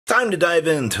Time to dive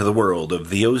into the world of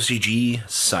the OCG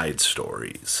side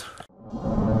stories. Make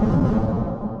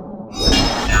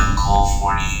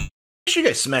sure you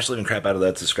guys smash the living crap out of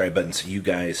that subscribe button so you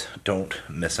guys don't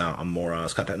miss out on more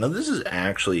honest content. Now, this is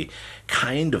actually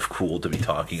kind of cool to be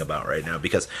talking about right now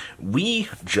because we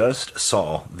just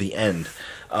saw the end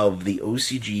of the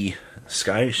OCG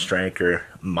Sky Striker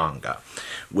manga,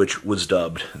 which was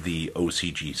dubbed the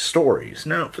OCG Stories.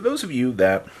 Now, for those of you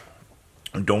that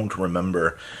don't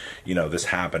remember, this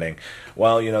happening,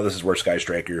 well, this is where Sky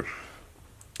Striker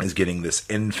is getting this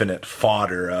infinite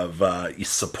fodder of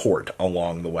support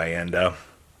along the way, and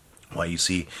why you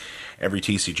see every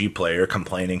TCG player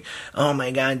complaining, "Oh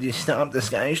my god, just stop the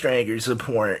Sky Striker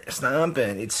support, stop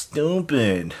it, it's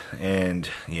stupid." And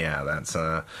yeah, that's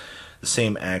the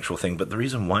same actual thing, but the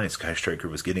reason why Sky Striker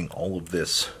was getting all of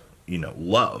this,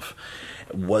 love,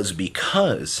 was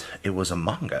because it was a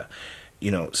manga.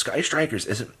 Sky Strikers,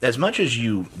 as much as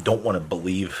you don't want to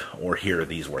believe or hear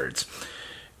these words,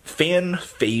 fan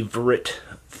favorite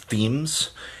themes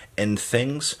and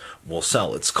things will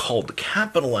sell. It's called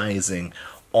capitalizing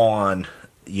on,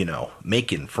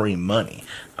 making free money.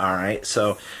 Alright,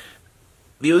 so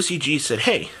the OCG said,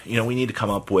 hey, we need to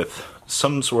come up with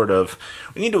some sort of,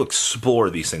 we need to explore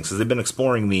these things, because they've been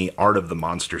exploring the Art of the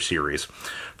Monster series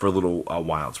for a little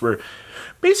while. It's where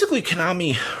basically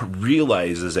Konami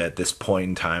realizes at this point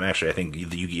in time, actually I think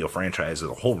the Yu-Gi-Oh franchise as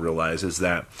a whole realizes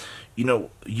that,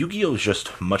 Yu-Gi-Oh is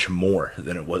just much more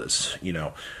than it was,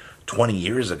 20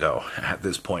 years ago at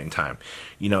this point in time.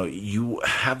 You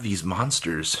have these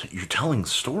monsters, you're telling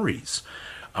stories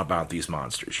about these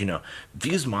monsters.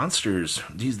 These monsters,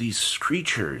 these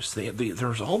creatures,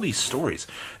 there's all these stories.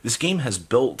 This game has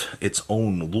built its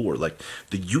own lore. Like,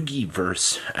 the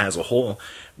Yu-Gi-verse as a whole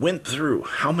went through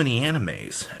how many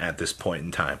animes at this point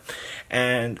in time?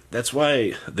 And that's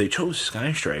why they chose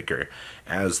Sky Striker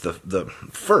as the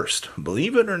first.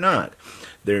 Believe it or not,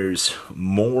 there's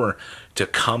more to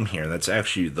come here. That's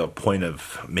actually the point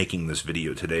of making this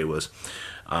video today, was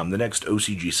the next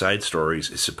OCG Side Stories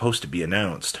is supposed to be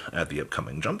announced at the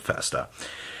upcoming Jump Festa.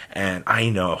 And I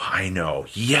know,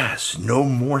 yes, no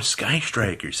more Sky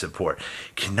Striker support.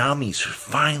 Konami's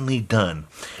finally done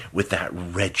with that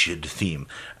wretched theme.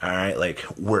 Alright,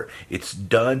 it's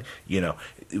done,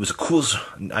 it was a cool,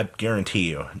 I guarantee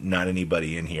you, not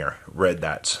anybody in here read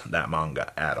that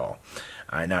manga at all.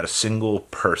 Not a single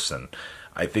person.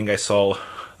 I think I saw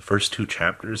the first 2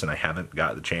 chapters, and I haven't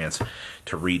got the chance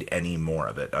to read any more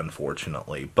of it,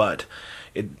 unfortunately. But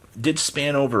it did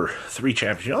span over 3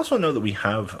 chapters. You also know that we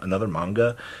have another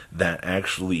manga that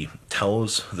actually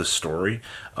tells the story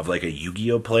of, a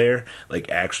Yu-Gi-Oh player,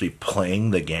 actually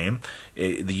playing the game.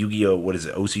 The Yu-Gi-Oh, what is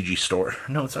it, OCG Story?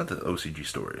 No, it's not the OCG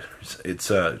Story.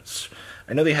 It's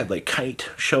I know they had, Kite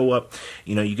show up.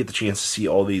 You get the chance to see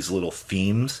all these little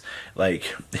themes.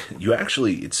 You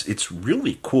actually, it's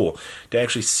really cool to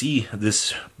actually see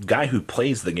this guy who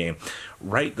plays the game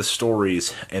write the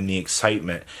stories and the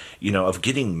excitement, of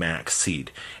getting Max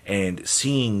Seed and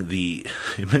seeing the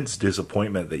immense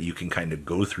disappointment that you can kind of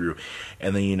go through,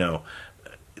 and then,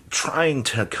 trying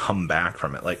to come back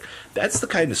from it. That's the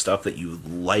kind of stuff that you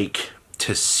like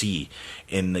to see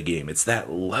in the game. It's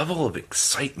that level of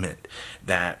excitement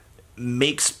that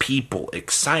makes people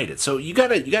excited. So you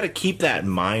gotta keep that in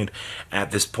mind at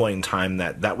this point in time,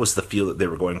 that was the feel that they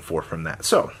were going for from that.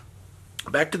 So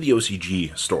back to the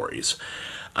OCG stories.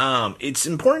 It's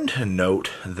important to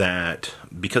note that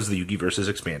because the Yu-Gi-Verse has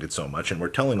expanded so much and we're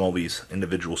telling all these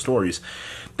individual stories,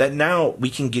 that now we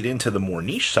can get into the more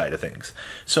niche side of things.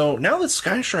 So now that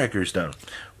Sky Striker's done,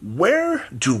 where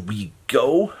do we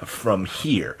go from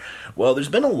here? Well, there's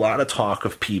been a lot of talk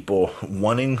of people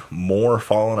wanting more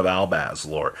Fallen of Albaz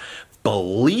lore.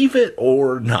 Believe it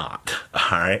or not,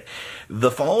 alright, the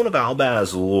Fallen of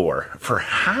Albaz lore, for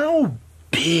how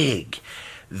big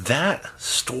that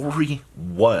story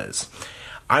was,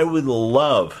 I would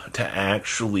love to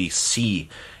actually see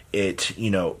it,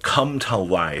 come to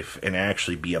life and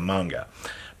actually be a manga.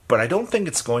 But I don't think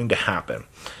it's going to happen.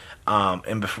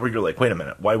 And before you're like, wait a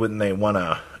minute, why wouldn't they want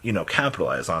to,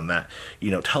 capitalize on that?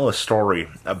 Tell a story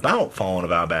about Fallen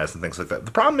of Albaz and things like that.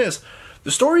 The problem is,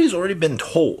 the story has already been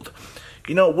told.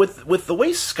 With the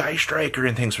way Sky Striker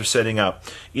and things were setting up,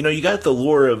 you got the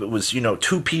lore of, it was,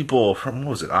 2 people from,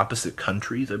 what was it, opposite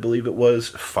countries, I believe it was,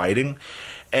 fighting.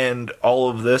 And all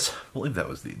of this, I believe that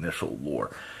was the initial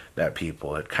lore that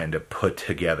people had kind of put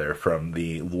together from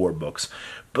the lore books.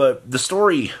 But the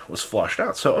story was flushed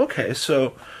out. So, okay,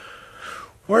 so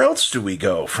where else do we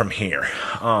go from here?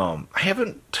 I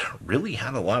haven't really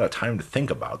had a lot of time to think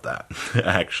about that,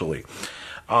 actually.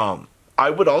 I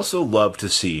would also love to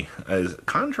see, as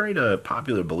contrary to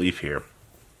popular belief here,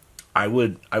 I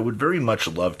would very much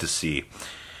love to see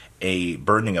a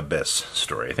Burning Abyss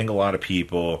story. I think a lot of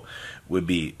people would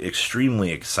be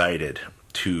extremely excited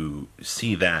to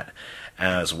see that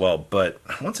as well. But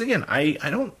once again, I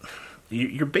don't.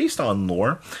 You're based on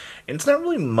lore, and it's not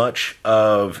really much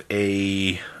of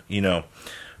a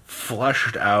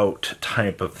fleshed out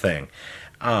type of thing.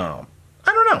 I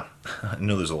don't know. I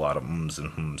know there's a lot of ums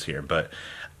and hums here, but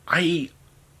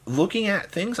looking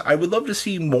at things, I would love to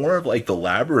see more of like the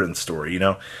labyrinth story.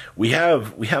 We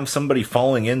have somebody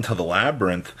falling into the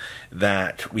labyrinth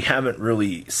that we haven't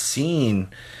really seen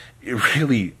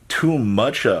really too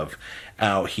much of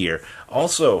out here.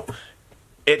 Also,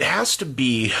 it has to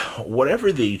be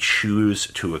whatever they choose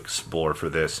to explore for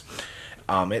this.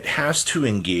 It has to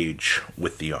engage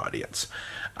with the audience.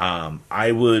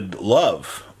 I would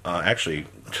love, actually,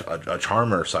 a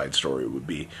Charmer side story would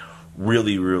be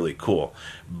really, really cool.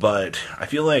 But I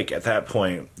feel like at that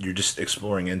point, you're just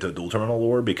exploring into Dual Terminal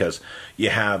lore, because you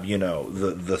have,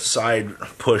 the side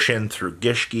push in through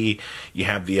Gishki, you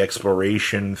have the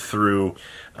exploration through,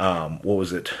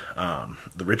 the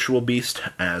Ritual Beast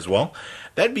as well.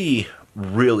 That'd be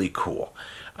really cool.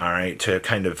 All right, to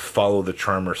kind of follow the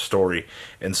Charmer story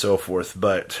and so forth.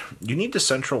 But you need to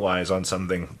centralize on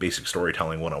something. Basic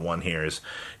storytelling 101 here is,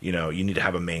 you need to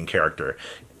have a main character.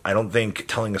 I don't think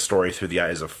telling a story through the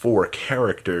eyes of 4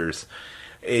 characters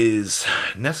is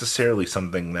necessarily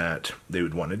something that they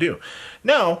would want to do.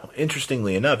 Now,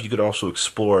 interestingly enough, you could also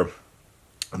explore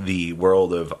the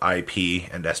world of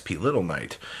IP and SP Little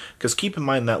Knight, because keep in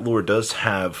mind that lore does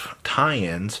have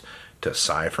tie-ins to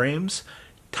Psyframes,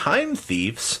 Time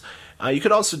Thieves. You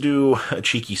could also do a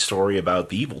cheeky story about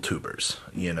the Evil Tubers,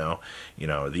 the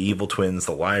Evil Twins,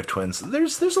 the Live Twins.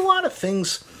 There's a lot of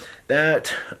things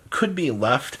that could be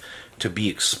left to be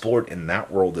explored in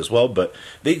that world as well, but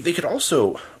they could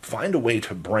also find a way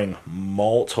to bring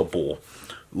multiple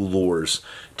lores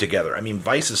together. I mean,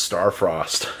 Vice's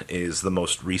Starfrost is the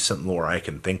most recent lore I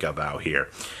can think of out here.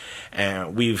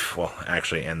 And the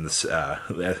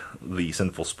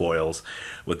Sinful Spoils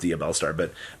with the Belstar,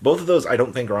 but both of those I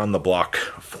don't think are on the block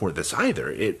for this either.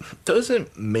 It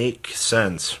doesn't make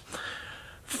sense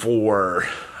for,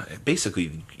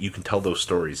 basically, you can tell those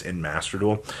stories in Master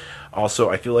Duel. Also,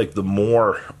 I feel like the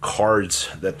more cards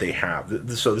that they have,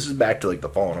 so this is back to like the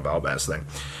Fallen of Albaz thing.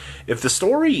 If the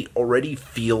story already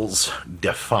feels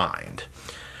defined,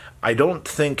 I don't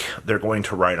think they're going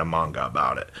to write a manga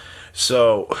about it.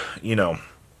 So,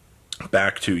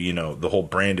 back to, the whole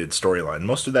branded storyline.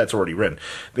 Most of that's already written.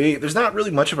 There's not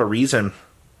really much of a reason,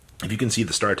 if you can see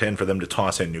the Star 10, for them to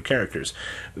toss in new characters.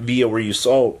 Via where you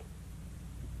saw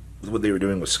what they were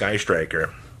doing with Sky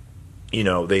Striker,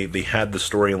 they had the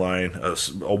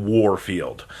storyline, a war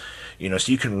field.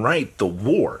 So you can write the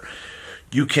war.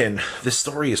 This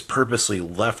story is purposely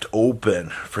left open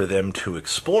for them to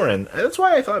explore, and that's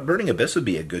why I thought Burning Abyss would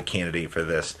be a good candidate for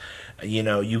this.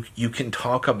 You can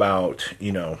talk about,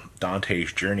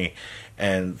 Dante's journey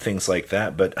and things like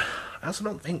that, but I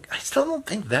still don't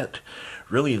think that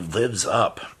really lives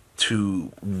up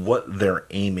to what they're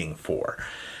aiming for.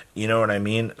 You know what I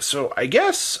mean? So I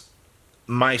guess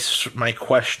my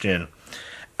question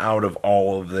out of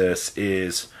all of this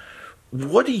is,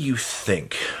 what do you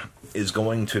think is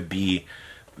going to be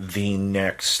the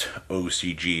next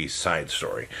OCG side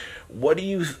story? What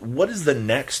is the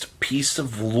next piece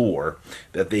of lore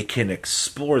that they can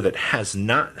explore that has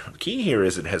not, key here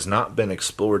is it has not been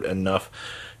explored enough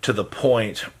to the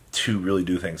point to really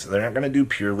do things. They're not going to do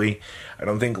purely. I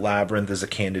don't think Labyrinth is a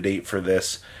candidate for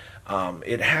this.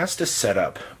 It has to set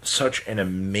up such an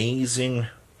amazing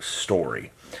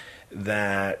story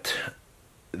that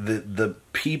the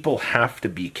people have to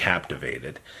be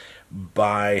captivated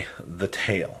by the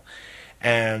tale.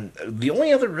 And the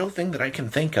only other real thing that I can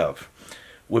think of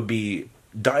would be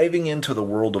diving into the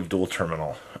world of Dual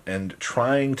Terminal and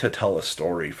trying to tell a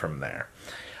story from there.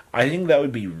 I think that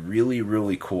would be really,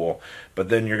 really cool. But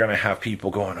then you're going to have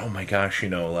people going, oh my gosh,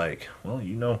 Dual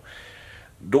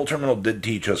Terminal did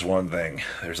teach us one thing.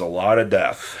 There's a lot of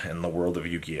death in the world of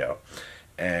Yu-Gi-Oh!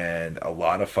 And a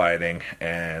lot of fighting.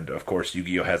 And, of course,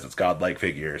 Yu-Gi-Oh! Has its godlike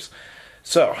figures.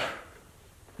 So,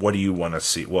 what do you want to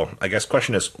see? Well, I guess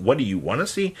question is, what do you want to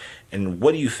see? And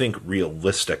what do you think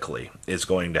realistically is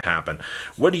going to happen?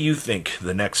 What do you think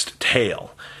the next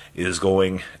tale is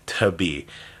going to be?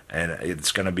 And we're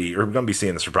going to be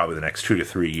seeing this for probably the next 2 to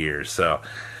 3 years. So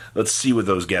let's see what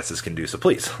those guesses can do. So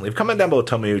please, leave a comment down below.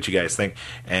 Tell me what you guys think.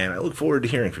 And I look forward to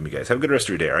hearing from you guys. Have a good rest of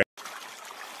your day, all right?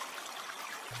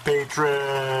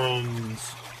 Patrons,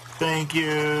 thank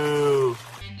you.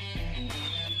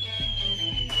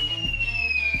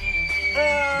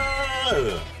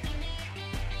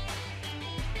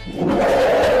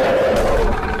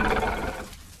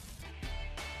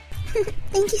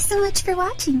 Thank you so much for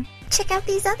watching. Check out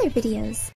these other videos.